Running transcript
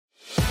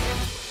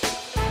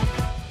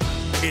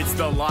It's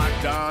the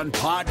Locked On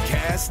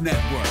Podcast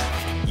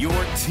Network, your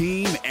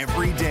team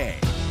every day.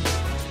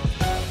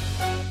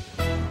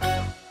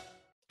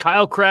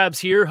 Kyle Krabs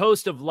here,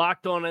 host of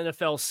Locked On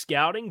NFL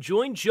Scouting.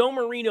 Join Joe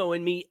Marino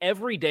and me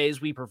every day as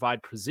we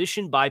provide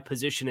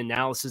position-by-position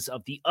analysis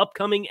of the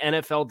upcoming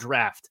NFL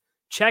Draft.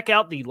 Check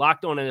out the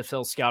Locked On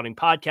NFL Scouting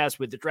podcast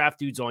with the Draft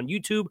Dudes on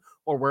YouTube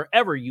or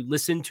wherever you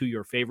listen to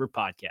your favorite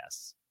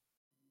podcasts.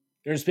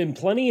 There's been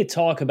plenty of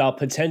talk about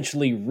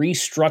potentially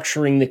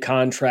restructuring the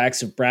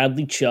contracts of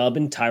Bradley Chubb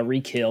and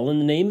Tyreek Hill in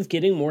the name of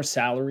getting more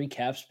salary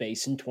cap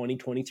space in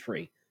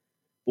 2023.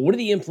 But what are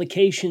the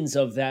implications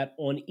of that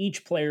on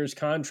each player's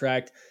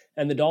contract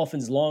and the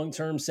Dolphins'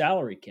 long-term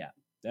salary cap?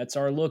 That's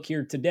our look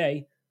here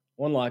today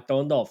on Locked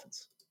On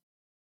Dolphins.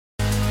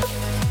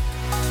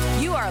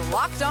 You are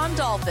Locked On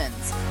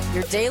Dolphins,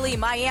 your daily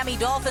Miami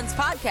Dolphins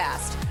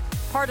podcast,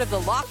 part of the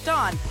Locked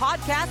On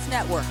Podcast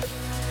Network,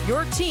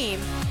 your team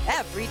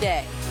every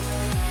day.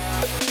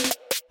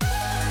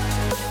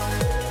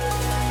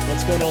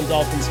 What's going on,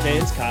 Dolphins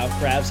fans? Kyle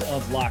Krabs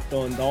of Locked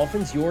On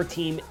Dolphins, your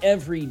team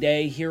every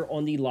day here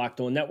on the Locked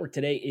On Network.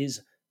 Today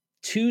is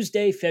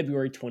Tuesday,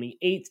 February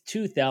 28th,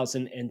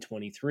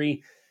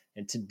 2023.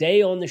 And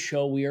today on the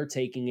show, we are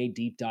taking a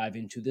deep dive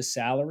into the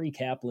salary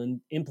cap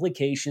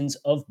implications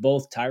of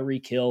both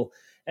Tyreek Hill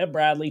and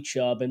Bradley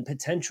Chubb and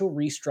potential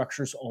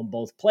restructures on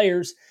both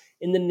players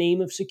in the name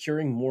of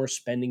securing more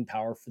spending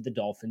power for the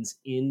Dolphins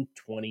in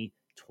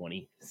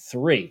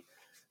 2023. If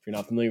you're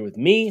not familiar with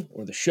me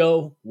or the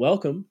show,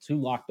 welcome to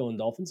Locked On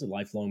Dolphins, a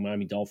lifelong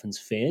Miami Dolphins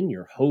fan.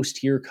 Your host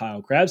here,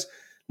 Kyle Krabs.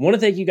 I want to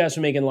thank you guys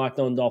for making Locked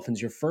On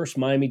Dolphins your first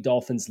Miami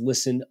Dolphins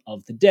listen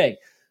of the day.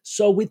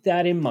 So with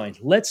that in mind,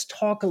 let's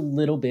talk a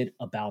little bit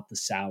about the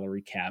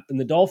salary cap. And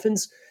the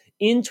Dolphins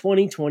in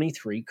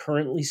 2023,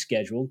 currently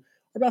scheduled,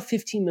 are about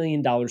 $15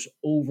 million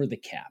over the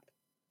cap.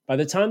 By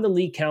the time the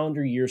league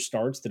calendar year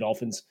starts, the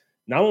Dolphins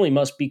not only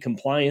must be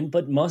compliant,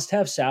 but must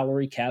have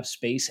salary cap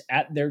space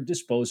at their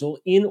disposal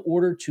in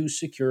order to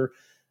secure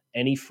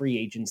any free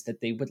agents that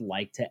they would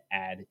like to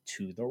add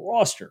to the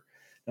roster.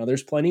 Now,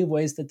 there's plenty of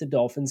ways that the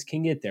Dolphins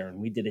can get there,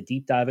 and we did a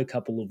deep dive a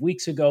couple of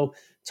weeks ago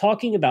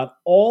talking about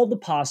all the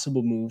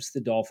possible moves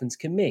the Dolphins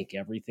can make,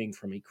 everything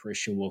from a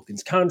Christian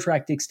Wilkins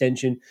contract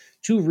extension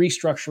to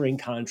restructuring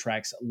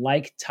contracts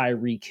like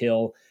Tyreek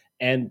Hill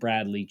and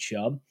Bradley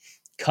Chubb,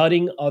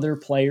 cutting other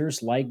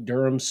players like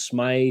Durham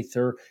Smythe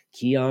or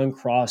Keon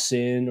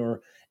Crossan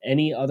or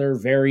any other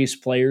various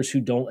players who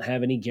don't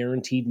have any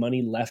guaranteed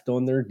money left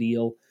on their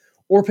deal,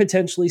 or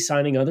potentially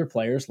signing other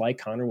players like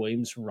Connor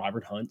Williams,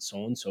 Robert Hunt, so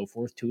on and so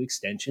forth, to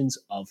extensions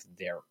of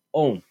their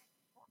own.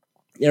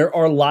 There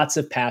are lots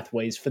of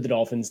pathways for the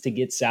Dolphins to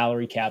get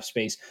salary cap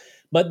space,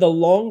 but the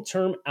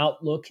long-term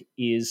outlook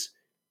is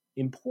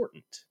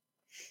important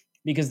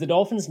because the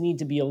Dolphins need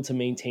to be able to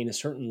maintain a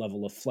certain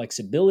level of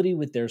flexibility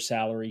with their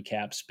salary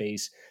cap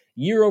space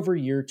year over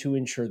year to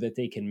ensure that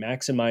they can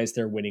maximize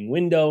their winning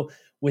window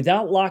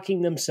without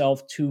locking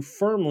themselves too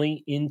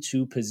firmly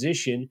into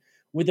position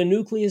with a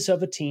nucleus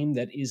of a team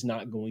that is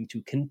not going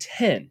to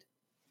contend.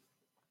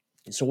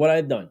 So what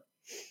I've done,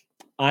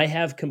 I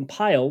have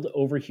compiled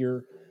over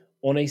here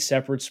on a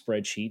separate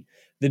spreadsheet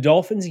the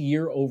Dolphins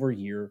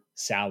year-over-year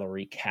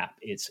salary cap.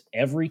 It's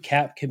every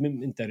cap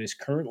commitment that is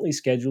currently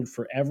scheduled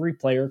for every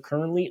player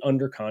currently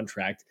under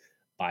contract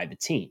by the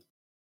team.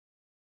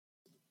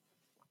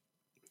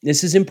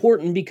 This is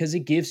important because it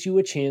gives you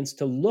a chance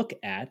to look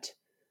at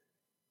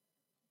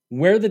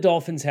where the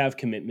Dolphins have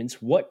commitments,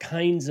 what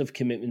kinds of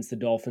commitments the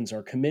Dolphins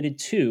are committed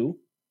to,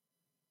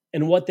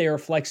 and what they are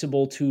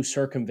flexible to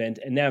circumvent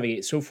and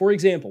navigate. So, for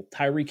example,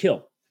 Tyreek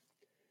Hill.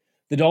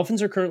 The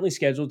Dolphins are currently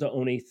scheduled to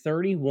own a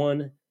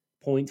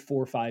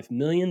 $31.45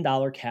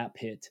 million cap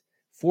hit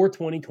for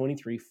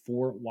 2023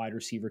 for wide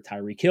receiver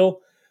Tyreek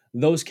Hill.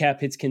 Those cap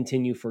hits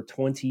continue for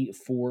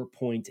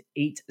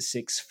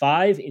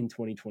 $24.865 in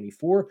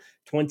 2024,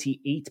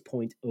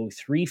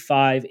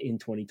 $28.035 in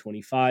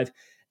 2025,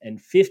 and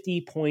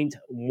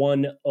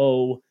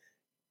 $50.10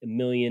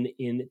 million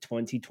in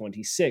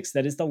 2026.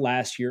 That is the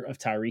last year of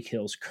Tyreek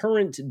Hill's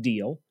current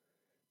deal,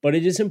 but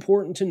it is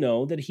important to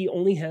know that he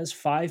only has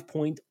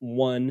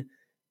 $5.1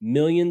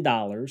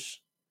 million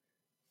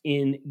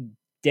in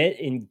debt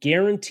and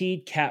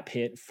guaranteed cap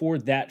hit for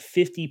that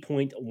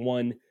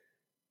 $50.1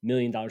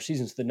 million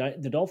season. So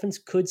the Dolphins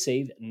could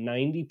save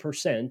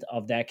 90%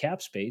 of that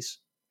cap space,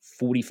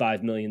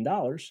 $45 million,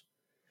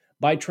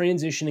 by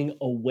transitioning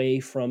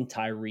away from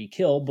Tyreek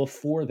Hill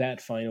before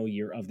that final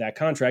year of that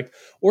contract,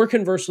 or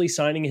conversely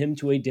signing him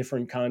to a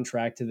different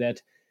contract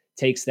that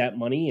takes that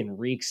money and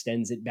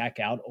re-extends it back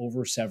out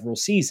over several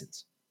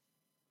seasons.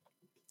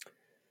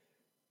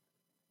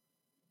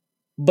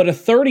 But a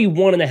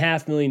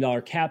 $31.5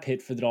 million cap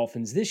hit for the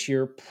Dolphins this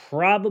year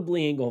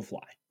probably ain't going to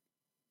fly.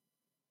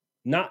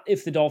 Not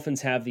if the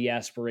Dolphins have the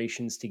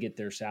aspirations to get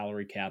their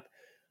salary cap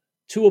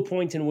to a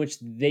point in which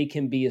they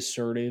can be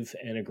assertive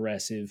and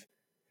aggressive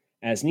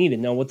as needed.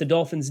 Now, what the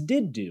Dolphins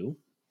did do,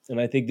 and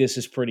I think this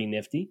is pretty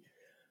nifty,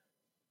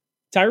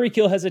 Tyreek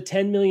Hill has a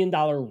 $10 million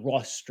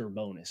roster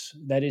bonus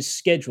that is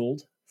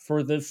scheduled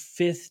for the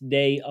 5th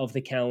day of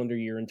the calendar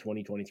year in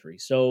 2023.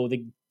 So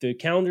the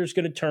calendar is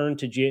going to turn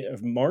to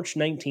March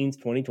 19th,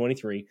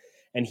 2023,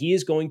 and he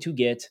is going to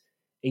get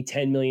a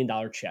 $10 million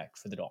check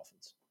for the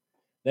Dolphins.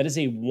 That is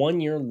a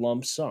 1-year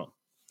lump sum.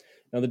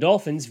 Now, the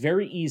Dolphins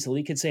very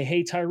easily could say,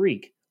 hey,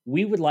 Tyreek,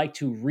 we would like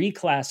to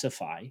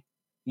reclassify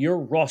your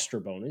roster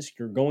bonus,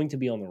 you're going to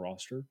be on the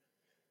roster,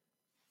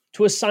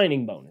 to a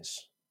signing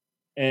bonus.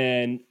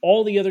 And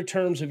all the other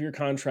terms of your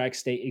contract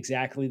stay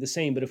exactly the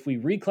same. But if we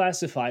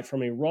reclassify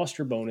from a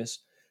roster bonus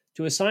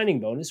to a signing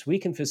bonus, we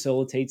can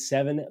facilitate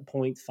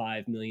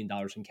 $7.5 million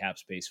in cap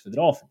space for the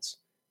Dolphins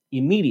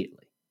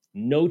immediately.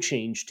 No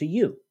change to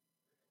you.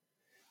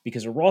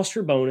 Because a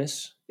roster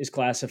bonus is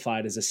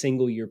classified as a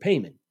single-year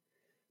payment.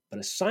 But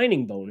a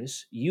signing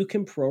bonus, you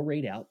can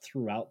prorate out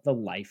throughout the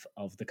life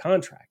of the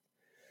contract.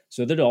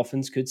 So the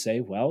Dolphins could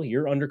say, well,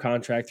 you're under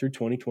contract through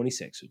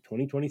 2026, so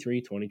 2023,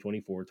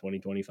 2024,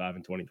 2025,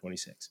 and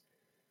 2026.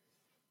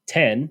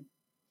 10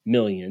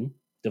 million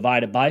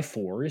divided by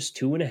 4 is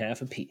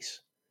 2.5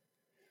 apiece.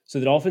 So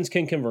the Dolphins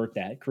can convert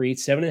that, create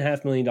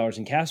 $7.5 million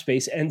in cap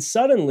space, and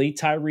suddenly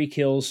Tyreek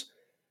Hill's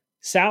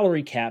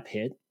salary cap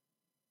hit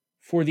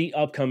for the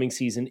upcoming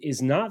season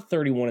is not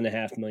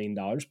 $31.5 million,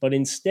 but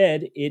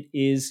instead it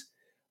is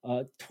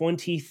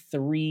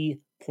 $23.95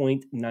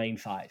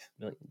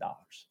 million.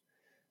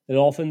 The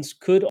Dolphins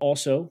could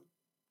also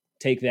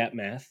take that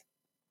math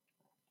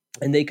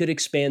and they could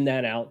expand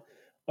that out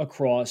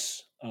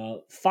across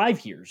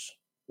 5 years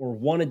or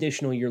one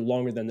additional year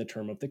longer than the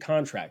term of the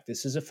contract.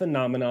 This is a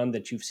phenomenon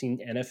that you've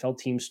seen NFL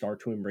teams start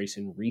to embrace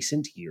in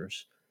recent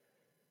years,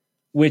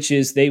 which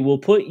is they will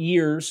put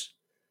years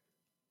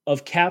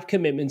of cap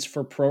commitments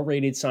for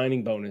prorated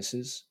signing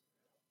bonuses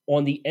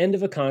on the end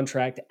of a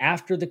contract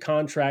after the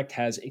contract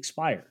has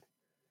expired.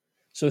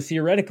 So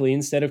theoretically,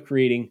 instead of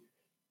creating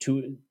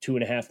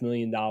 $2.5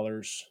 million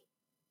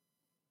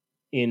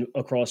in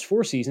across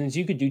 4 seasons,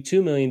 you could do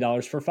 $2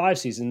 million for 5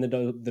 seasons.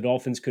 The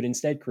Dolphins could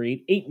instead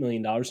create $8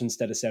 million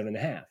instead of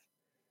 7.5.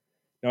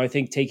 Now, I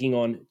think taking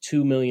on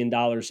 $2 million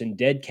in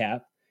dead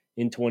cap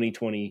in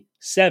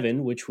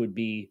 2027, which would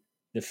be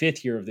the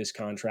 5th year of this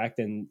contract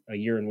and a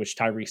year in which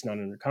Tyreek's not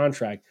under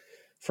contract,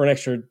 for an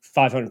extra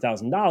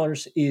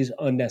 $500,000 is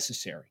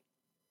unnecessary.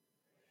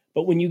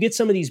 But when you get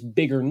some of these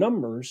bigger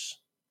numbers,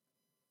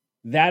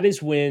 that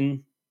is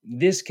when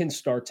this can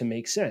start to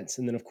make sense.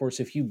 And then, of course,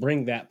 if you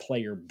bring that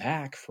player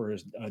back for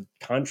a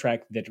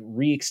contract that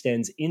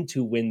re-extends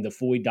into when the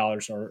void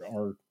dollars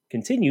are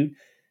continued,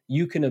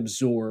 you can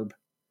absorb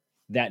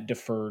that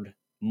deferred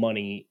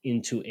money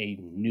into a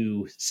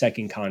new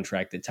second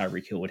contract that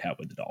Tyreek Hill would have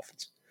with the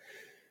Dolphins.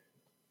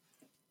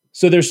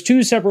 So there's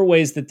 2 separate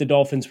ways that the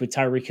Dolphins with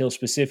Tyreek Hill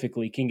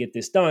specifically can get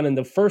this done. And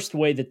the first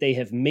way that they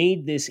have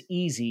made this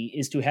easy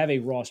is to have a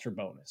roster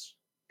bonus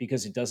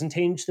because it doesn't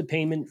change the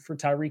payment for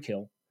Tyreek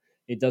Hill.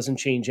 It doesn't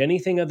change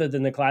anything other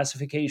than the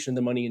classification of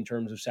the money in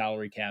terms of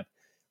salary cap,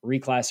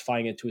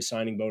 reclassifying it to a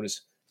signing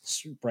bonus,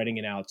 spreading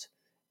it out,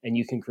 and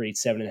you can create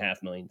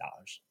 $7.5 million.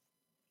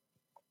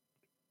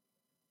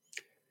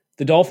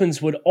 The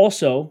Dolphins would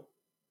also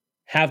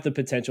have the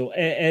potential,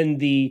 and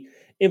the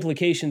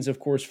implications, of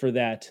course, for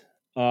that,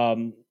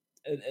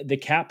 the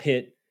cap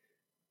hit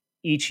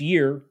each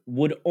year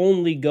would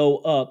only go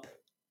up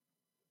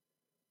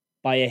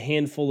by a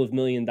handful of $1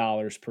 million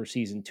per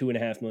season,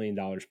 $2.5 million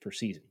per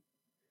season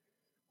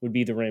would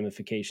be the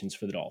ramifications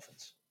for the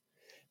Dolphins.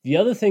 The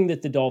other thing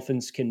that the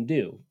Dolphins can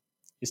do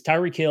is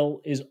Tyreek Hill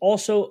is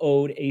also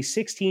owed a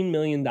 $16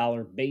 million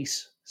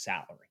base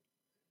salary.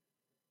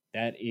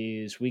 That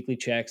is weekly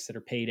checks that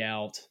are paid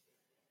out.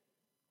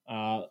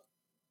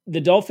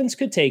 The Dolphins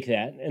could take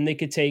that, and they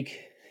could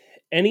take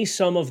any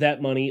sum of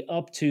that money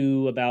up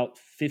to about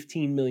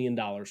 $15 million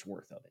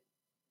worth of it.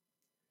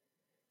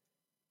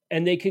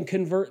 And they can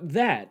convert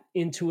that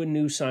into a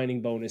new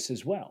signing bonus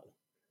as well.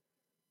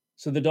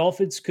 So the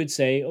Dolphins could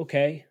say,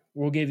 okay,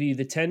 we'll give you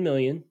the $10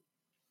 million.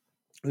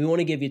 We want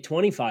to give you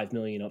 $25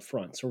 million up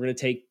front. So we're going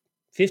to take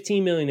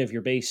 $15 million of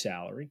your base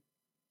salary,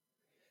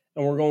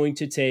 and we're going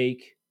to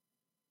take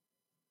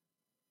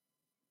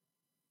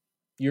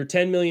your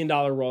 $10 million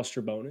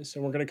roster bonus,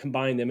 and we're going to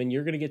combine them, and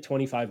you're going to get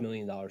 $25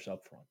 million up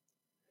front.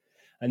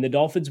 And the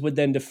Dolphins would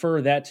then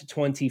defer that to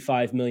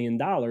 $25 million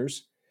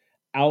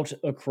out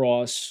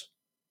across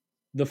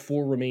the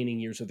 4 remaining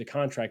years of the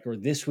contract, or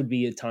this would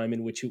be a time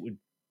in which it would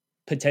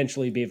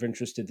potentially be of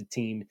interest to the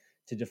team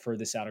to defer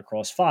this out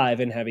across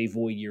 5 and have a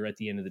void year at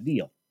the end of the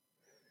deal.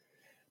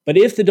 But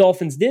if the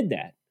Dolphins did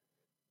that,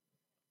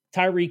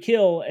 Tyreek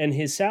Hill and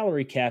his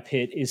salary cap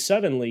hit is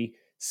suddenly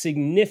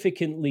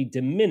significantly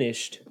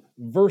diminished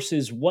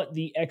versus what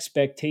the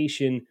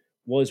expectation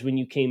was when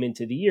you came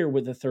into the year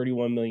with a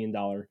 $31 million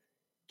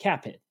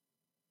cap hit.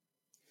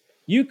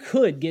 You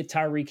could get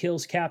Tyreek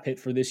Hill's cap hit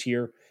for this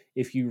year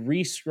if you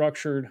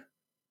restructured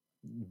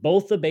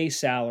both the base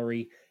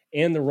salary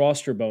and the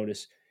roster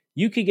bonus.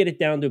 You could get it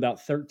down to about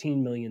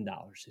 $13 million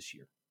this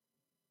year.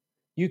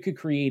 You could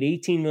create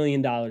 $18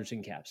 million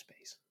in cap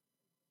space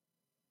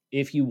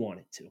if you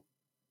wanted to.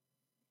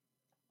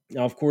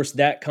 Now, of course,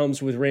 that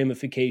comes with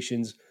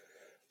ramifications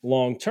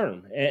long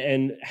term.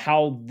 And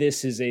how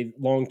this is a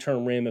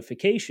long-term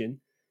ramification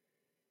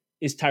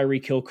is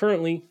Tyreek Hill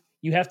currently,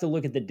 you have to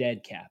look at the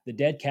dead cap. The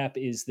dead cap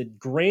is the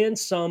grand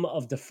sum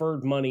of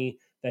deferred money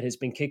that has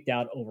been kicked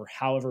out over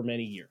however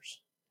many years.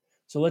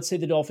 So let's say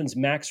the Dolphins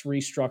max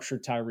restructure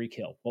Tyreek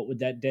Hill. What would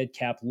that dead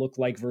cap look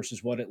like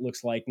versus what it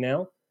looks like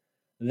now?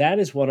 That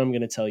is what I'm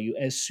going to tell you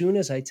as soon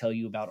as I tell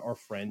you about our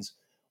friends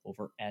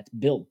over at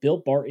Built.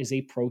 Built Bar is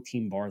a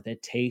protein bar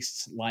that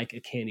tastes like a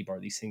candy bar.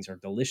 These things are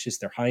delicious.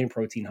 They're high in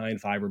protein, high in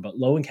fiber, but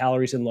low in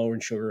calories and lower in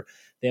sugar.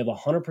 They have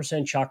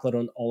 100% chocolate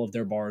on all of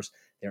their bars.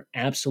 They're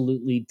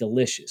absolutely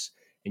delicious.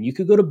 And you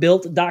could go to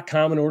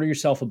Built.com and order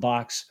yourself a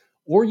box,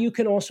 or you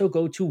can also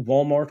go to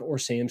Walmart or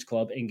Sam's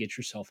Club and get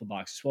yourself a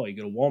box as well. You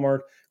go to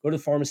Walmart, go to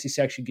the pharmacy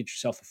section, get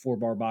yourself a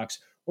 4-bar box,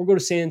 or go to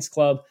Sam's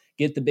Club,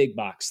 get the big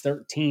box,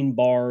 13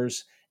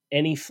 bars,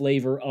 any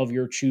flavor of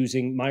your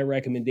choosing. My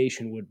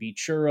recommendation would be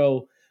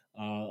churro.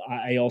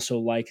 I also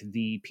like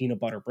the peanut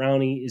butter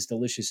brownie, is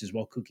delicious as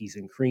well. Cookies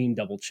and cream,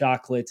 double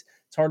chocolate.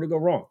 It's hard to go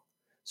wrong.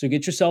 So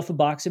get yourself a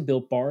box of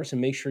Built Bars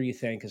and make sure you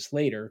thank us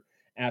later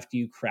after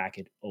you crack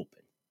it open.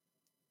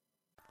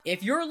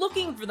 If you're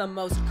looking for the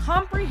most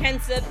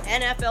comprehensive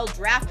NFL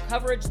draft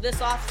coverage this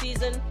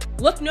offseason,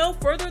 look no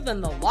further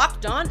than the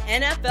Locked On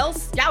NFL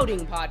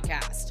Scouting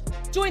Podcast.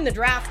 Join the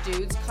draft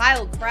dudes,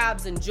 Kyle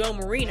Krabs and Joe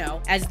Marino,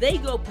 as they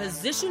go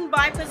position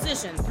by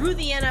position through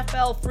the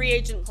NFL free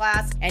agent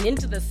class and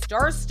into the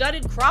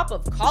star-studded crop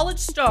of college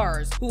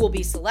stars who will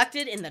be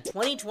selected in the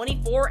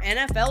 2024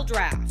 NFL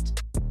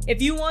Draft. If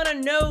you want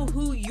to know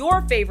who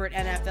your favorite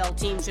NFL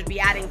team should be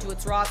adding to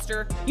its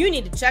roster, you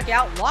need to check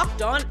out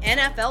Locked On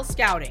NFL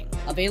Scouting,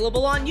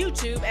 available on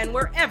YouTube and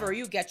wherever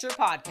you get your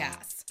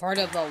podcasts. Part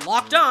of the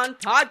Locked On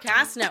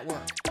Podcast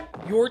Network,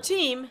 your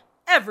team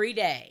every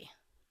day.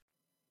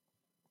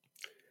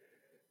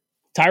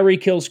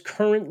 Tyreek Hill's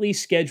currently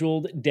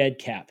scheduled dead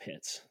cap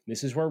hits.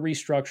 This is where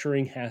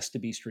restructuring has to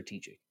be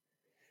strategic.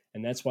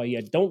 And that's why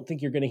I don't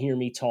think you're going to hear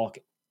me talk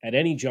at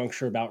any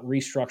juncture about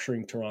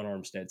restructuring Teron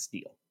Armstead's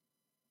deal.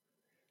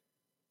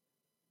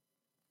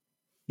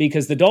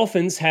 Because the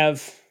Dolphins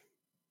have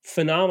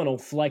phenomenal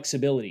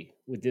flexibility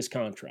with this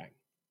contract.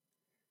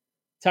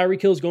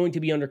 Tyreek Hill is going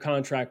to be under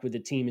contract with the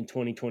team in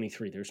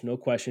 2023. There's no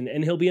question.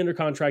 And he'll be under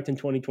contract in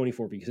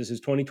 2024 because his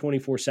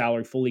 2024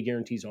 salary fully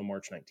guarantees on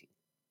March 19th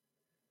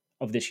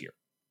of this year.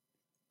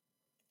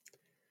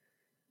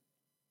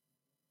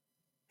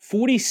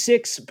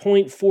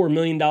 $46.4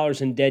 million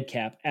in dead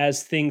cap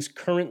as things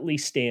currently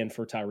stand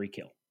for Tyreek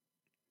Hill.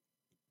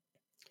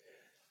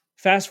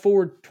 Fast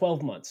forward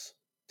 12 months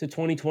to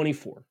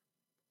 2024.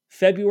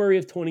 February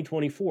of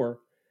 2024,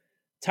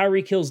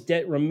 Tyreek Hill's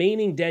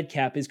remaining dead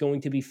cap is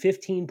going to be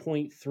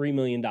 $15.3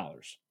 million.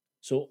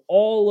 So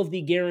all of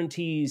the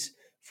guarantees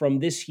from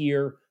this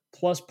year,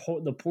 plus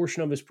the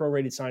portion of his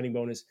prorated signing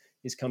bonus,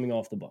 is coming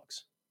off the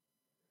books.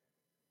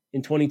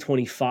 In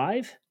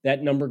 2025,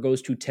 that number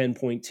goes to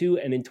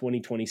 10.2, and in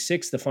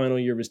 2026, the final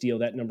year of his deal,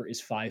 that number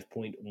is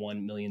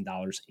 $5.1 million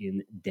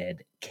in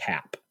dead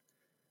cap.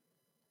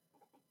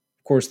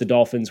 Of course, the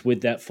Dolphins,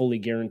 with that fully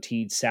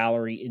guaranteed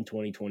salary in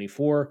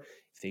 2024,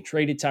 if they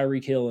traded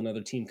Tyreek Hill,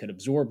 another team could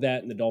absorb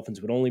that, and the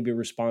Dolphins would only be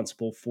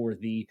responsible for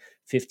the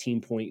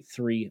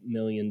 $15.3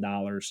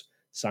 million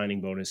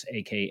signing bonus,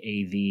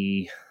 aka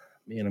the,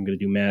 man, I'm going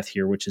to do math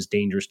here, which is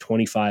dangerous,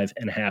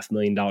 $25.5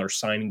 million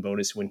signing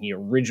bonus when he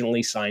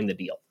originally signed the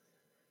deal.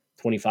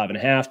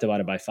 25.5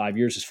 divided by 5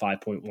 years is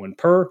 5.1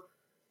 per.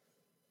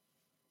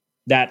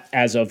 That,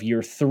 as of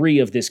year 3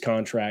 of this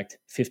contract,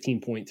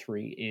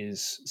 15.3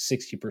 is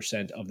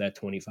 60% of that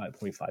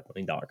 $25.5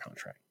 million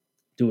contract.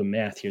 Doing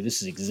math here,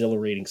 this is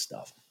exhilarating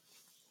stuff.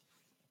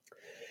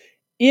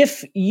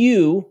 If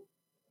you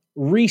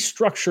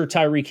restructure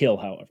Tyreek Hill,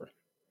 however,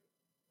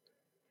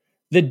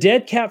 the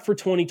dead cap for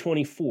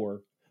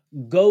 2024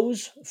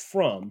 goes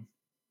from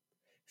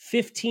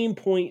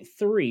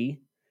 15.3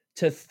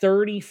 to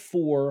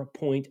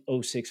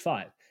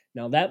 34.065.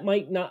 Now, that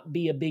might not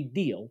be a big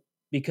deal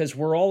because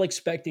we're all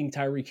expecting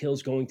Tyreek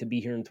Hill's going to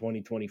be here in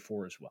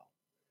 2024 as well.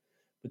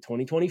 But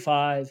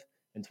 2025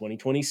 and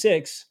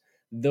 2026,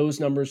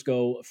 those numbers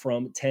go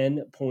from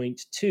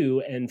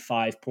 10.2 and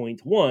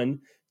 5.1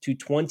 to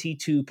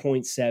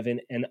 22.7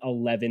 and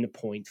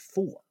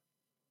 11.4.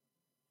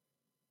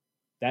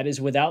 That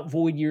is without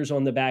void years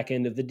on the back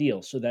end of the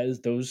deal. So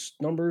those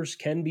numbers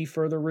can be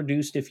further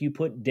reduced if you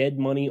put dead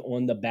money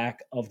on the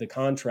back of the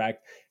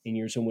contract in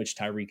years in which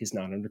Tyreek is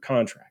not under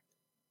contract.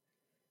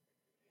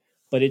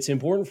 But it's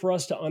important for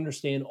us to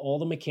understand all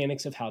the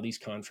mechanics of how these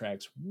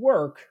contracts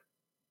work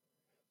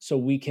so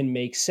we can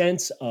make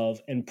sense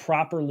of and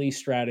properly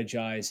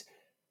strategize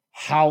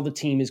how the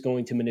team is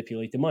going to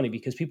manipulate the money,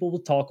 because people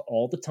will talk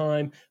all the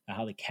time about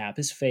how the cap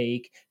is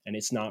fake and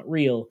it's not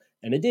real,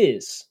 and it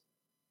is.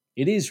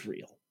 It is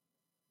real.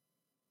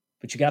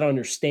 But you got to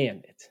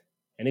understand it.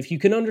 And if you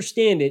can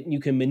understand it and you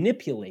can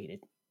manipulate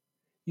it,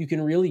 you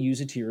can really use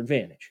it to your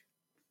advantage.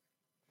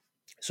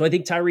 So I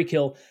think Tyreek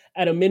Hill,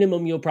 at a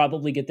minimum, you'll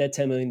probably get that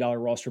 $10 million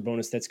roster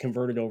bonus that's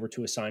converted over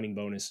to a signing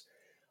bonus.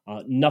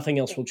 Nothing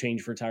else will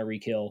change for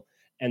Tyreek Hill.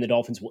 and the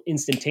Dolphins will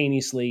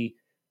instantaneously,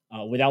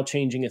 without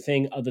changing a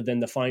thing other than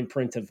the fine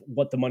print of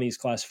what the money is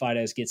classified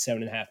as, get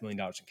 $7.5 million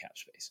in cap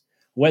space.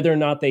 Whether or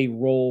not they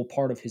roll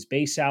part of his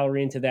base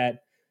salary into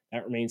that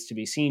remains to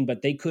be seen,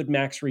 but they could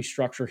max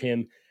restructure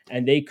him,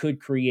 and they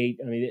could create,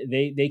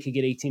 they could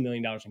get $18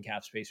 million in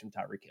cap space from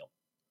Tyreek Hill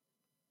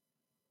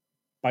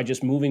by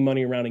just moving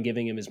money around and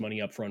giving him his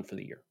money up front for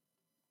the year.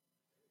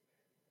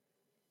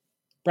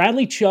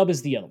 Bradley Chubb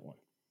is the other one.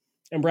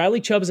 And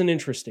Bradley Chubb is an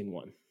interesting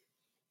one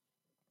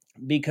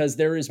because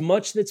there is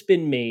much that's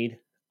been made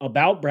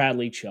about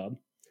Bradley Chubb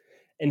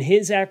and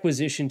his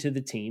acquisition to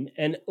the team.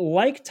 And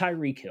like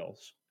Tyreek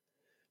Hill's,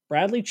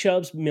 Bradley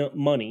Chubb's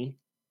money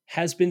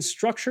has been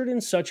structured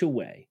in such a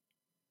way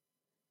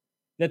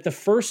that the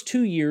first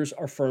 2 years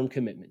are firm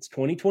commitments.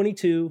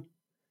 2022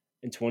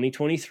 and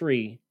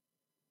 2023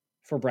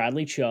 for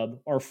Bradley Chubb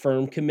are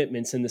firm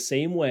commitments in the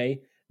same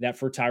way that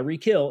for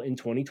Tyreek Hill in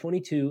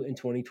 2022 and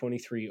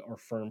 2023 are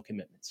firm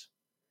commitments.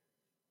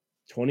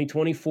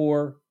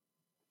 2024,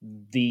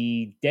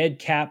 the dead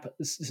cap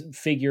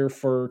figure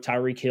for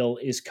Tyreek Hill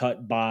is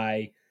cut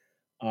by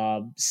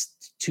 2/3,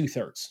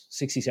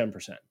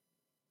 67%.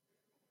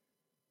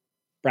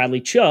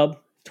 Bradley Chubb,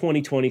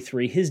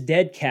 2023, his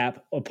dead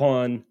cap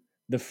upon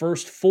the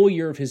first full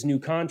year of his new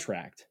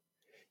contract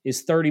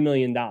is $30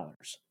 million.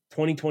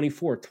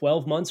 2024,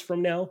 12 months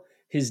from now,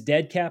 his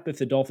dead cap, if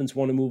the Dolphins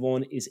want to move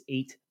on, is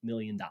 $8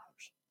 million.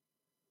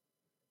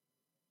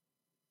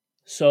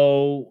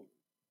 So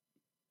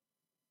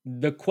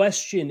the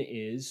question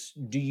is,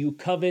 do you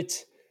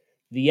covet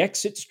the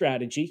exit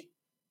strategy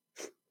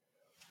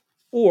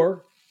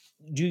or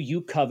do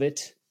you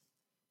covet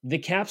the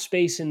cap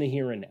space in the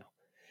here and now?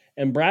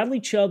 And Bradley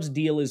Chubb's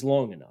deal is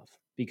long enough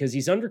because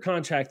he's under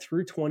contract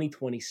through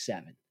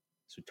 2027.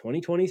 So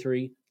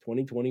 2023,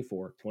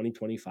 2024,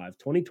 2025,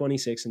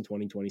 2026, and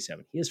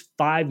 2027. He has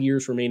 5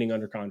 years remaining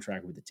under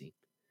contract with the team.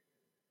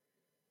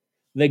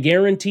 The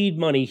guaranteed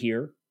money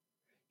here,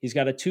 he's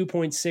got a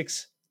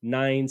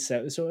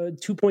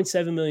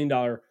 $2.7 million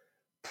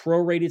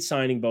prorated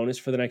signing bonus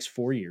for the next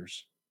 4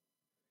 years.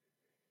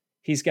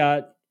 He's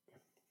got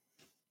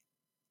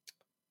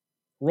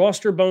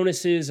roster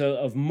bonuses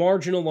of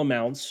marginal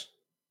amounts,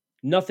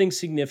 nothing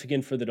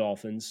significant for the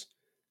Dolphins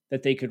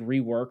that they could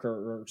rework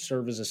or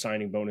serve as a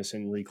signing bonus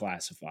and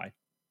reclassify.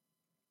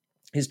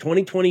 His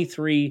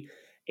 2023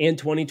 and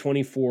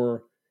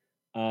 2024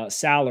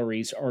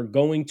 salaries are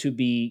going to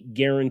be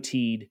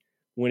guaranteed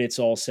when it's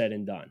all said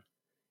and done.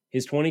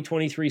 His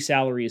 2023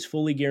 salary is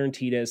fully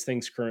guaranteed as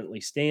things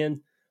currently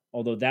stand,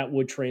 although that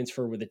would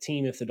transfer with a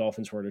team if the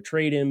Dolphins were to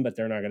trade him, but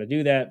they're not going to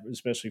do that,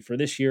 especially for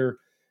this year,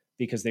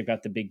 because they've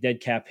got the big dead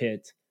cap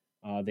hit.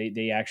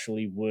 They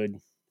actually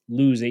would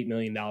lose $8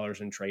 million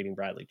in trading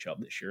Bradley Chubb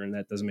this year, and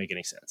that doesn't make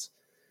any sense.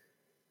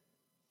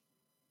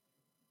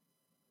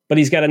 But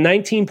he's got a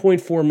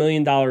 $19.4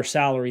 million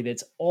salary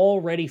that's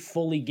already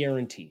fully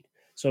guaranteed.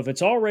 So if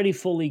it's already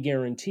fully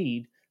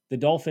guaranteed, the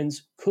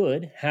Dolphins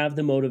could have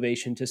the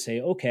motivation to say,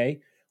 okay,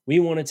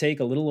 we want to take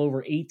a little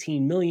over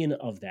 $18 million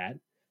of that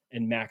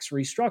and max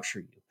restructure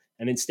you.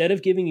 And instead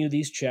of giving you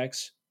these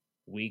checks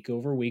week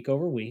over week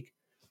over week,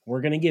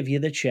 we're going to give you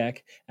the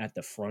check at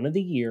the front of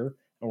the year,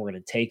 and we're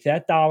going to take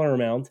that dollar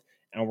amount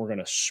and we're going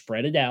to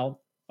spread it out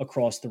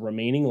across the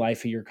remaining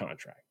life of your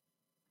contract.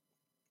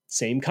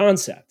 Same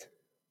concept.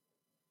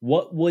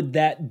 What would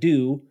that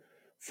do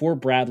for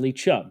Bradley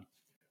Chubb?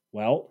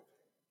 Well,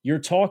 you're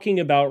talking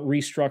about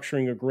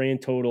restructuring a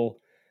grand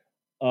total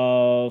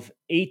of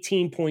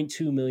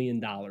 $18.2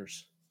 million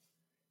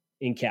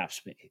in cap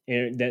space.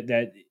 And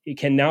that it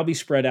can now be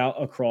spread out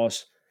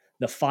across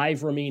the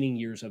 5 remaining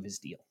years of his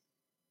deal.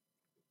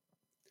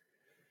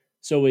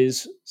 So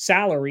his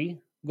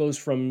salary goes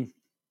from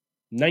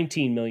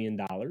 $19 million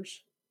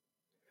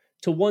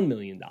to $1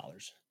 million.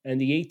 And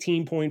the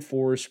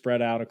 18.4 is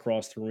spread out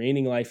across the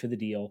remaining life of the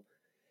deal.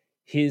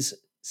 His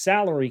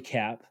salary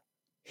cap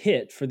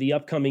hit for the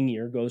upcoming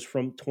year goes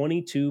from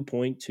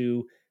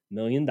 $22.2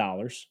 million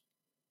to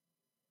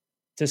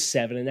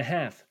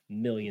 $7.5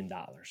 million.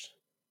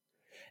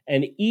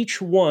 And each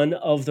one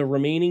of the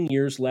remaining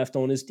years left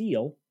on his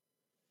deal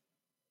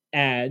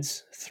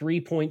adds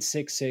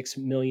 $3.66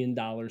 million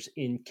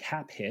in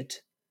cap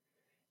hit,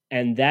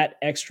 and that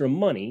extra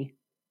money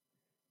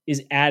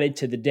is added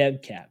to the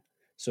dead cap.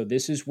 So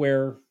this is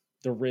where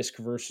the risk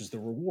versus the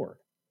reward.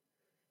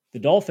 The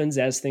Dolphins,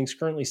 as things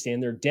currently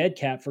stand, their dead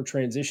cap for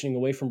transitioning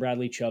away from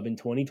Bradley Chubb in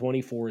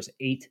 2024 is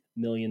 $8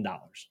 million.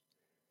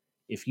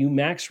 If you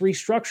max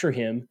restructure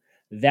him,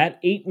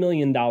 that $8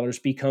 million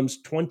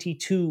becomes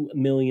 $22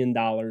 million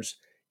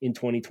in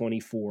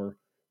 2024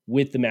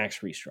 with the max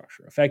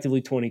restructure,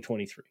 effectively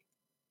 2023,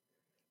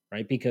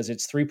 right? Because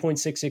it's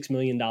 $3.66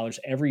 million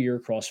every year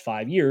across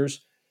 5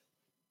 years.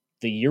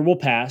 The year will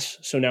pass,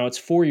 so now it's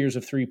 4 years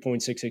of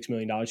 $3.66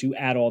 million. You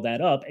add all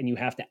that up, and you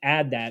have to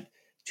add that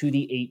to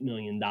the $8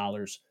 million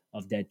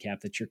of dead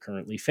cap that you're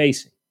currently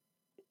facing.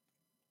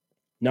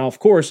 Now, of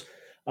course,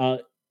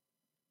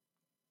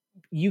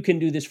 you can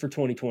do this for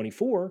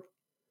 2024,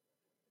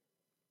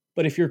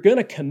 but if you're going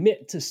to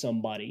commit to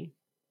somebody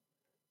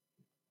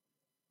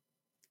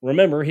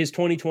Remember, his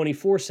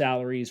 2024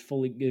 salary is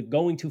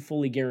going to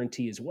fully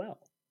guarantee as well.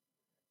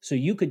 So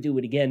you could do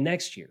it again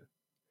next year.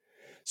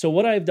 So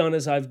what I've done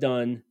is I've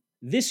done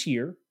this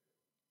year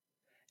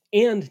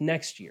and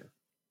next year.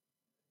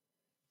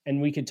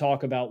 And we could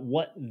talk about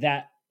what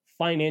that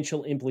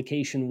financial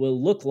implication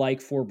will look like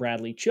for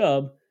Bradley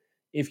Chubb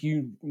if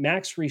you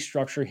max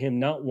restructure him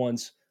not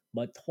once,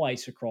 but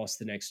twice across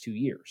the next 2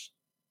 years.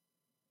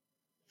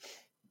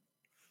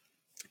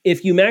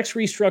 If you max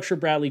restructure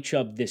Bradley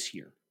Chubb this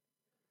year,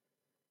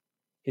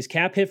 his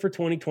cap hit for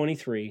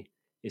 2023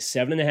 is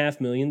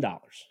 $7.5 million.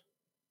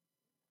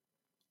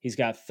 He's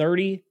got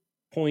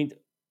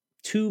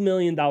 $30.2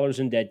 million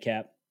in dead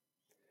cap.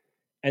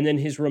 And then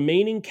his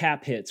remaining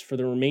cap hits for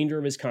the remainder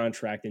of his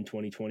contract in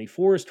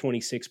 2024 is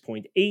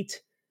 26.8.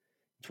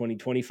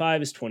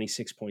 2025 is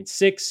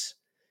 26.6.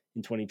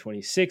 In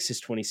 2026 is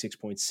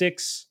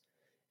 26.6.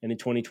 And in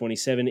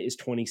 2027 is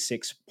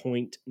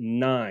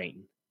 26.9.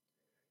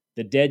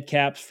 The dead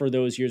caps for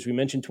those years, we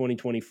mentioned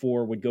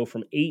 2024, would go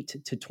from 8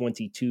 to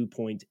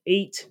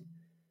 22.8.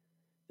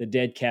 The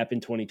dead cap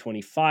in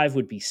 2025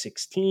 would be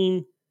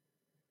 16.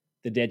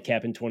 The dead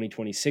cap in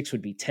 2026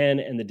 would be 10.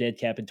 And the dead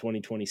cap in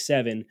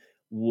 2027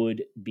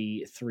 would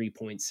be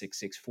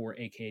 3.664,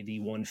 aka the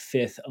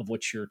 1/5 of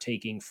what you're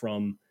taking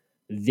from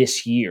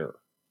this year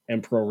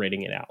and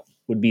prorating it out,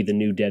 would be the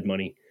new dead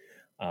money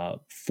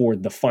for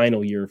the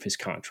final year of his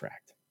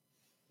contract.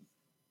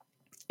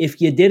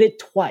 If you did it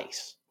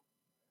twice,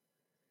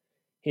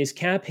 his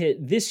cap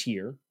hit this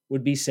year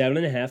would be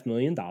 $7.5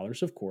 million,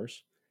 of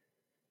course.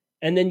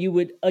 And then you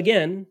would,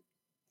 again,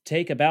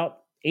 take about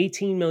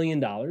 $18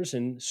 million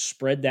and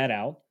spread that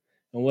out.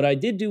 And what I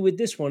did do with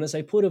this one is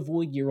I put a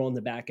void year on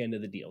the back end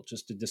of the deal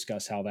just to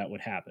discuss how that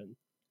would happen.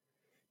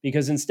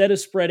 Because instead of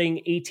spreading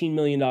 $18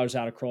 million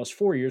out across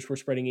 4 years, we're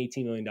spreading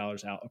 $18 million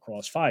out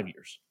across 5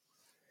 years.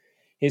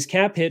 His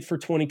cap hit for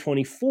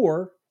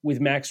 2024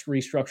 with max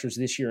restructures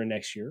this year and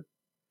next year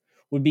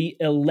would be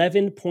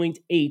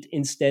 11.8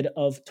 instead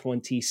of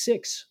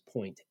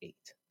 26.8.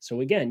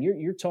 So again,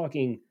 you're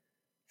talking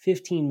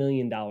 $15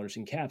 million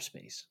in cap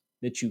space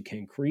that you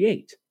can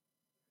create.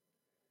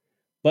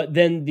 But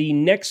then the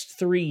next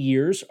 3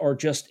 years are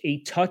just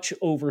a touch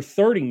over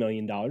 $30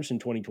 million in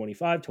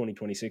 2025,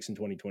 2026, and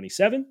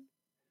 2027.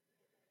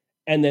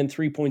 And then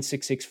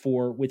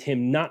 3.664 with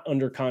him not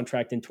under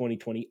contract in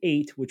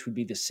 2028, which would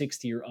be the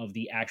 6th year of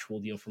the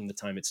actual deal from the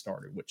time it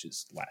started, which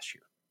is last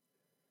year.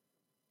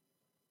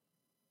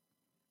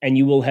 And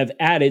you will have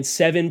added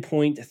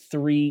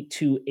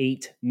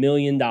 $7.328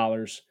 million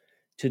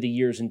to the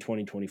years in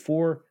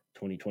 2024,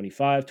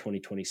 2025,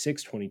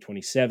 2026,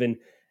 2027,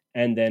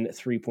 and then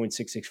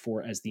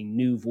 3.664 as the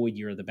new void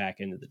year at the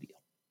back end of the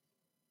deal.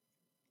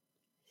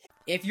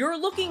 If you're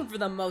looking for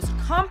the most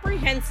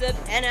comprehensive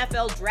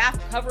NFL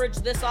draft coverage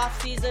this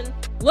offseason,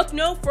 look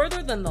no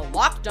further than the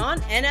Locked On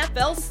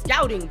NFL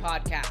Scouting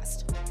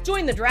Podcast.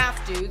 Join the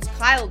draft dudes,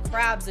 Kyle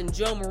Krabs and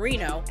Joe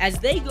Marino, as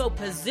they go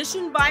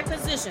position by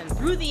position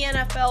through the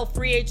NFL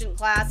free agent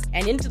class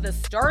and into the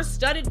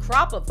star-studded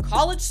crop of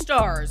college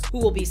stars who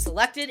will be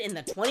selected in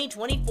the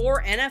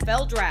 2024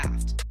 NFL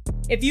Draft.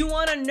 If you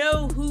want to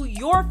know who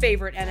your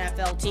favorite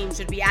NFL team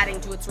should be adding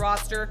to its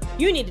roster,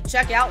 you need to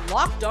check out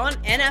Locked On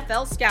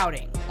NFL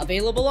Scouting,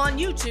 available on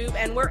YouTube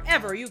and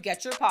wherever you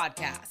get your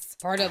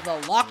podcasts. Part of the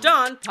Locked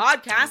On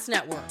Podcast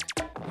Network,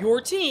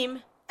 your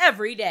team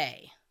every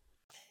day.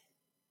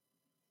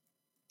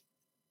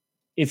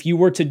 If you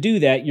were to do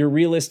that,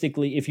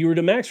 if you were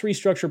to max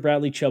restructure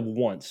Bradley Chubb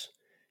once,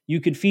 you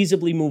could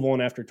feasibly move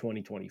on after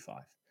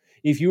 2025.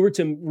 If you were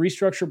to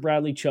restructure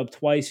Bradley Chubb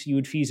twice, you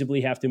would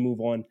feasibly have to move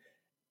on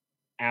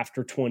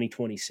after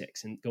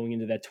 2026 and going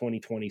into that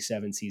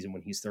 2027 season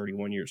when he's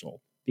 31 years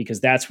old,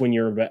 because that's when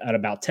you're at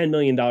about $10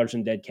 million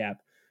in dead cap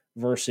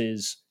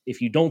versus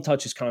if you don't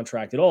touch his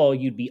contract at all,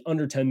 you'd be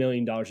under $10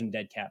 million in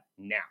dead cap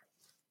now.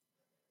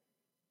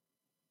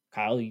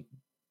 Kyle,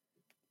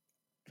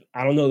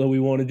 I don't know that we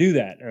want to do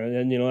that.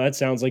 And, that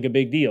sounds like a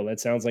big deal. That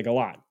sounds like a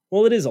lot.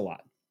 Well, it is a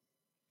lot.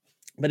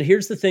 But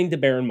here's the thing to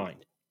bear in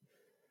mind.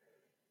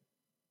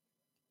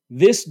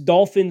 This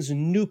Dolphins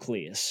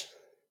nucleus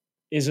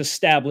is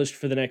established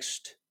for the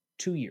next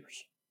 2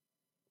 years.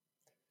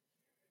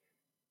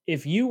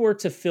 If you were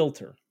to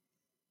filter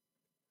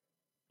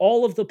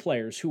all of the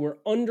players who are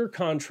under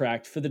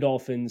contract for the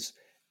Dolphins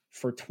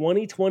for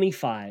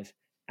 2025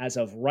 as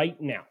of right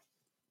now,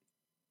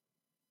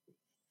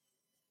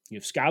 you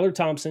have Skylar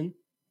Thompson,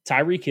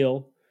 Tyreek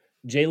Hill,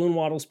 Jalen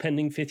Waddle's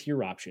pending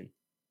 5th-year option,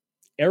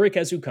 Eric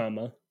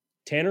Ezukama,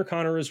 Tanner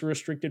Connor is a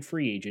restricted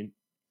free agent,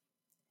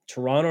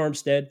 Teron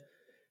Armstead,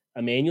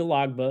 Emmanuel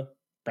Ogbah,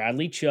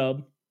 Bradley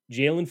Chubb,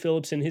 Jalen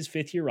Phillips in his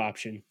 5th-year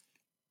option,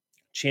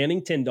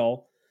 Channing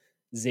Tindall,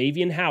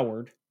 Xavier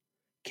Howard,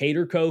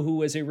 Cater Coe,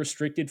 who is a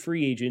restricted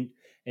free agent,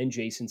 and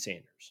Jason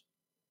Sanders.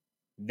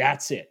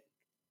 That's it.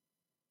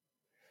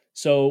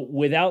 So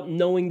without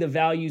knowing the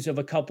values of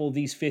a couple of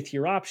these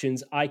 5th-year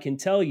options, I can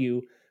tell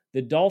you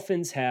the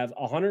Dolphins have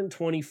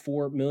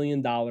 $124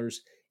 million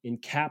in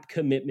cap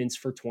commitments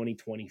for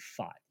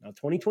 2025. Not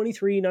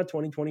 2023, not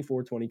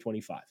 2024,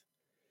 2025.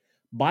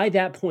 By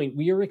that point,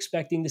 we are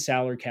expecting the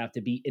salary cap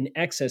to be in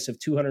excess of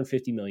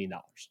 $250 million,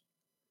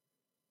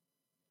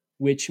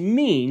 which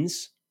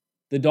means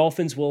the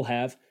Dolphins will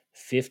have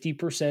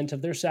 50%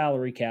 of their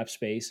salary cap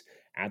space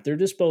at their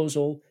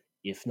disposal,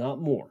 if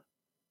not more,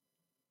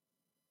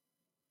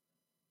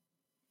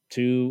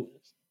 to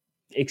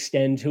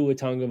extend Tua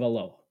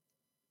Tagovailoa,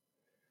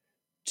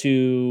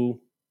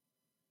 to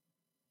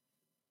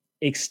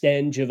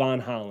extend Javon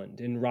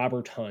Holland and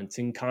Robert Hunt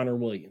and Connor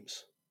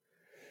Williams.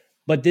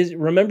 But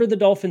remember, the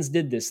Dolphins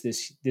did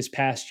this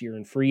past year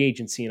in free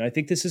agency, and I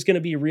think this is going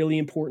to be a really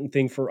important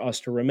thing for us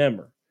to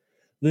remember.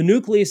 The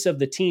nucleus of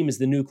the team is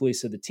the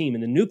nucleus of the team,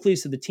 and the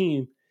nucleus of the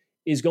team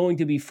is going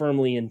to be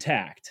firmly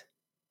intact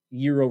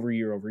year over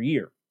year over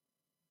year.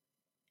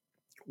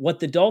 What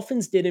the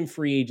Dolphins did in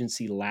free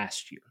agency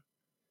last year,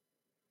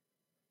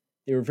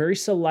 they were very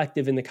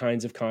selective in the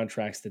kinds of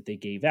contracts that they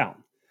gave out.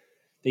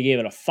 They gave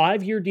it a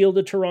 5-year deal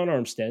to Teron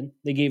Armstead.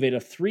 They gave it a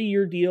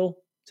 3-year deal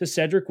to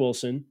Cedric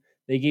Wilson.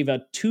 They gave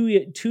out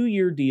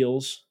two-year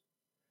deals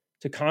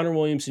to Connor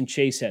Williams and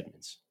Chase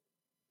Edmonds.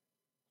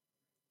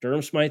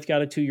 Durham Smythe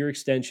got a 2-year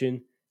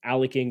extension.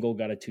 Alec Ingold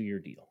got a 2-year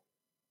deal.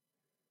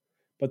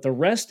 But the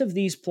rest of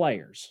these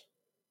players,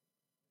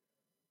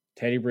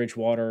 Teddy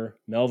Bridgewater,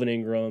 Melvin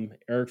Ingram,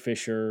 Eric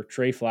Fisher,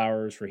 Trey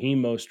Flowers,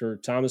 Raheem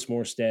Mostert, Thomas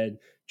Morstead,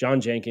 John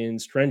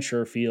Jenkins, Trent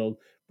Sherfield,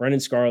 Brendan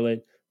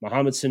Scarlett,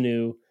 Mohamed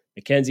Sanu,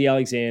 Mackenzie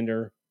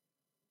Alexander,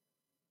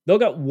 they all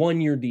got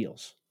 1-year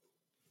deals.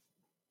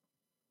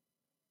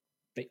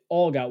 They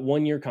all got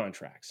 1-year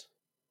contracts.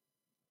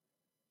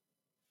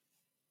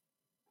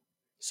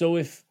 So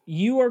if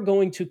you are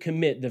going to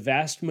commit the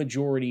vast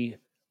majority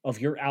of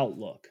your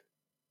outlook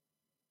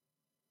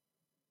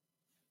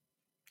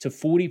to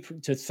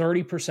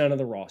 30% of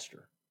the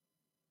roster,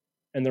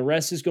 and the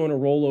rest is going to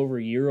roll over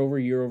year over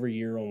year over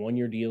year on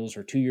 1-year deals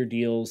or 2-year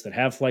deals that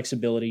have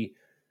flexibility,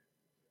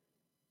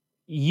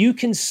 you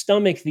can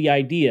stomach the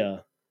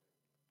idea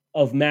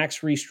of max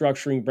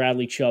restructuring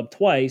Bradley Chubb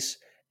twice,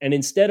 and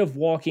instead of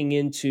walking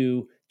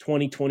into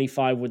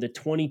 2025 with a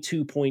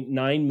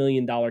 $22.9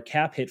 million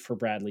cap hit for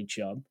Bradley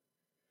Chubb,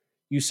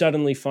 you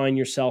suddenly find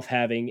yourself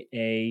having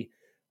a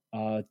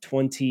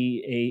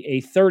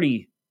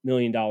 $30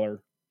 million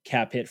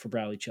cap hit for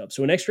Bradley Chubb.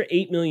 So an extra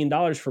 $8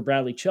 million for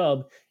Bradley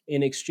Chubb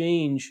in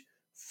exchange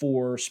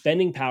for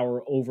spending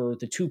power over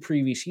the 2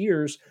 previous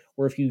years,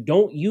 where if you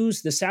don't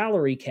use the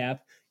salary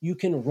cap, you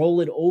can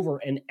roll it over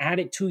and add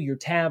it to your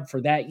tab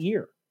for that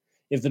year.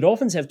 If the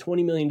Dolphins have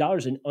 $20 million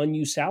in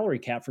unused salary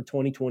cap for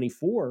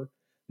 2024,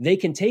 they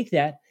can take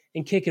that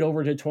and kick it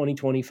over to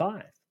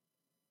 2025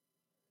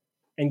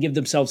 and give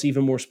themselves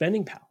even more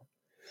spending power.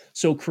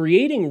 So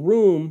creating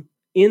room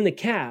in the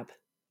cap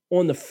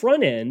on the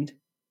front end,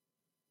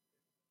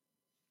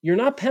 you're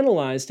not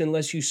penalized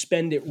unless you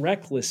spend it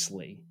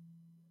recklessly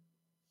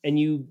and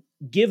you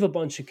give a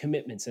bunch of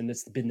commitments. And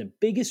that's been the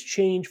biggest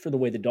change for the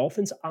way the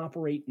Dolphins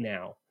operate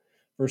now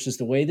versus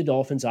the way the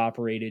Dolphins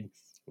operated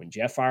when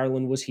Jeff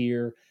Ireland was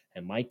here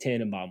and Mike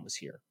Tannenbaum was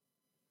here.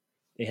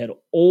 They had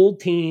old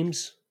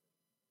teams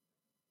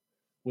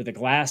with a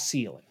glass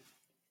ceiling.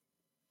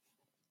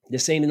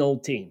 This ain't an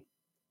old team.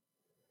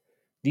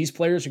 These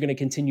players are going to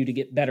continue to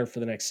get better for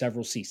the next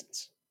several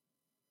seasons.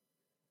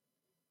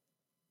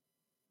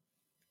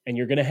 And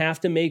you're going to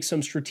have to make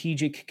some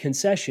strategic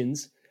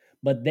concessions,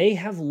 but they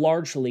have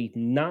largely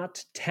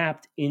not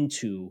tapped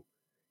into,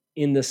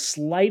 in the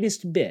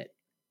slightest bit,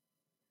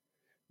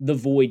 the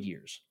void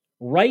years.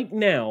 Right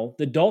now,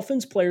 the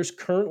Dolphins players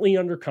currently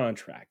under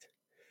contract,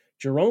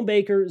 Jerome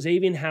Baker,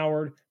 Xavier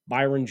Howard,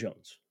 Byron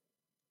Jones.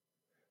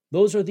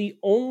 Those are the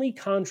only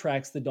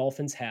contracts the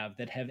Dolphins have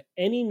that have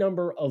any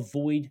number of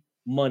void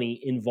money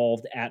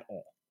involved at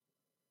all.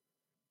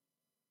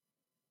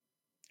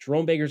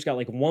 Jerome Baker's got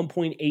like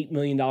 $1.8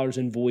 million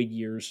in void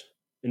years,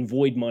 in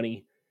void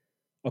money,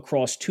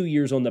 across 2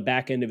 years on the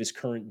back end of his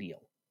current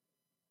deal.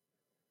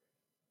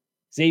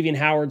 Xavier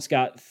Howard's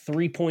got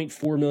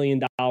 $3.4 million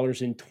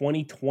in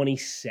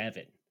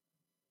 2027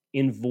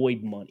 in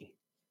void money.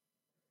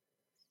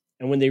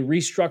 And when they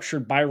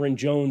restructured Byron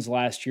Jones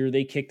last year,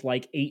 they kicked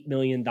like $8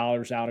 million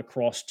out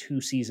across 2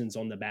 seasons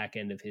on the back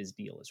end of his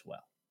deal as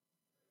well.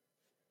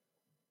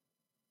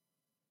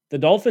 The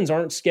Dolphins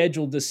aren't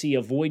scheduled to see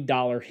a void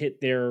dollar hit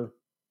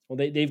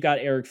they've got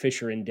Eric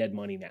Fisher in dead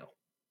money now.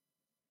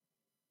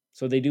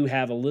 So they do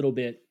have a little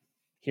bit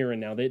here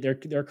and now.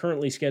 They're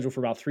currently scheduled for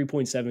about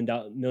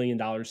 $3.7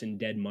 million in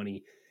dead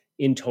money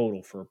in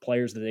total for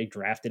players that they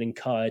drafted and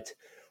cut,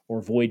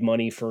 or void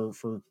money for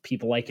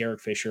people like Eric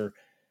Fisher.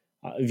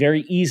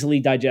 Very easily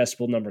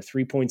digestible number,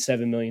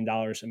 $3.7 million.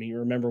 I mean,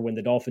 remember when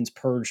the Dolphins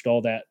purged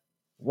all that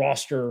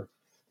roster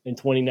in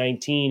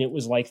 2019, it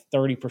was like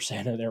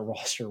 30% of their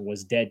roster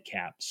was dead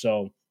cap.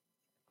 So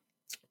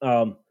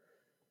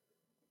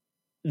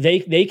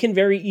they can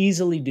very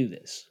easily do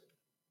this.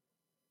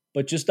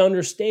 But just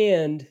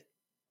understand,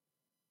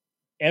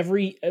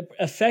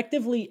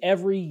 effectively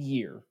every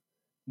year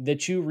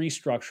that you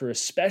restructure,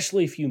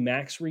 especially if you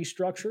max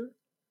restructure,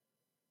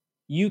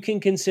 you can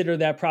consider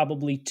that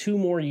probably 2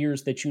 more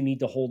years that you need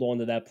to hold on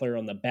to that player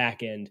on the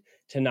back end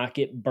to not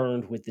get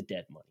burned with the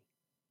dead money.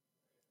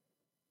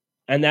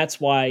 And that's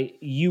why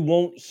you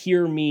won't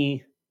hear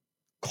me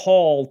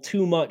call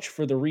too much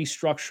for the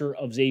restructure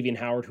of Xavier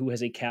Howard, who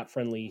has a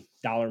cap-friendly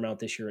dollar amount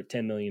this year at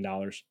 $10 million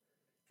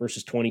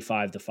versus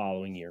 $25 the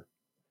following year.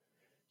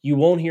 You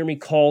won't hear me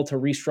call to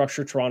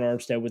restructure Teron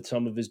Armstead with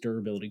some of his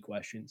durability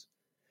questions.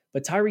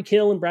 But Tyreek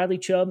Hill and Bradley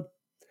Chubb,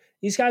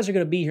 these guys are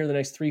going to be here the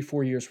next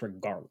 3-4 years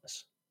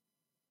regardless.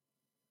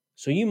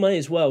 So you might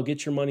as well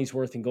get your money's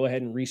worth and go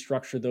ahead and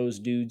restructure those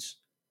dudes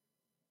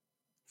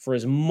for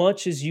as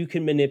much as you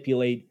can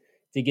manipulate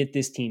to get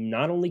this team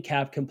not only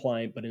cap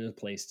compliant, but in a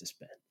place to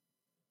spend.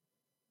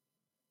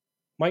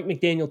 Mike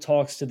McDaniel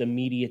talks to the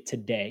media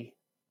today.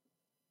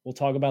 We'll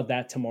talk about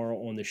that tomorrow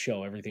on the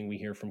show, everything we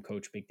hear from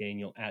Coach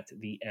McDaniel at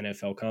the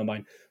NFL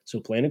Combine. So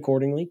plan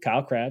accordingly.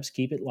 Kyle Krabs,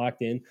 keep it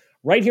locked in.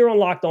 Right here on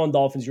Locked On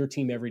Dolphins, your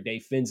team every day.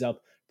 Fins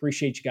up.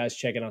 Appreciate you guys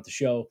checking out the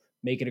show.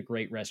 Make it a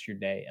great rest of your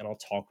day, and I'll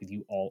talk with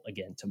you all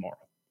again tomorrow.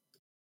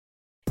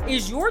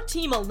 Is your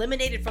team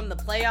eliminated from the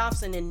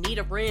playoffs and in need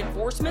of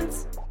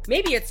reinforcements?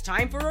 Maybe it's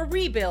time for a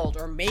rebuild,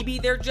 or maybe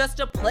they're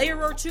just a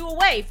player or two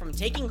away from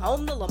taking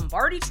home the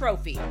Lombardi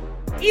Trophy.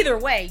 Either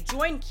way,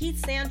 join Keith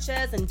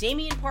Sanchez and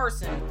Damian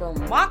Parson for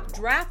Mock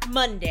Draft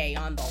Monday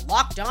on the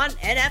Locked On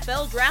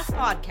NFL Draft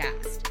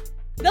Podcast.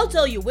 They'll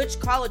tell you which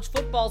college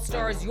football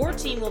stars your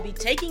team will be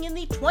taking in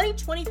the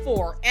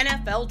 2024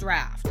 NFL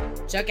Draft.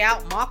 Check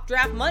out Mock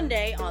Draft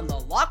Monday on the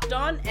Locked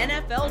On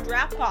NFL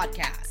Draft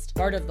Podcast,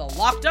 part of the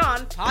Locked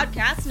On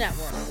Podcast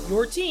Network,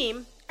 your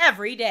team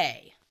every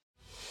day.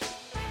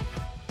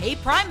 Hey,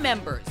 Prime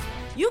members,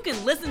 you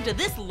can listen to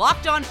this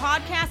Locked On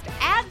podcast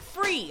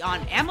ad-free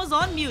on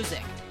Amazon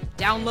Music.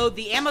 Download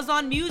the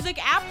Amazon Music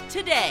app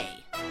today.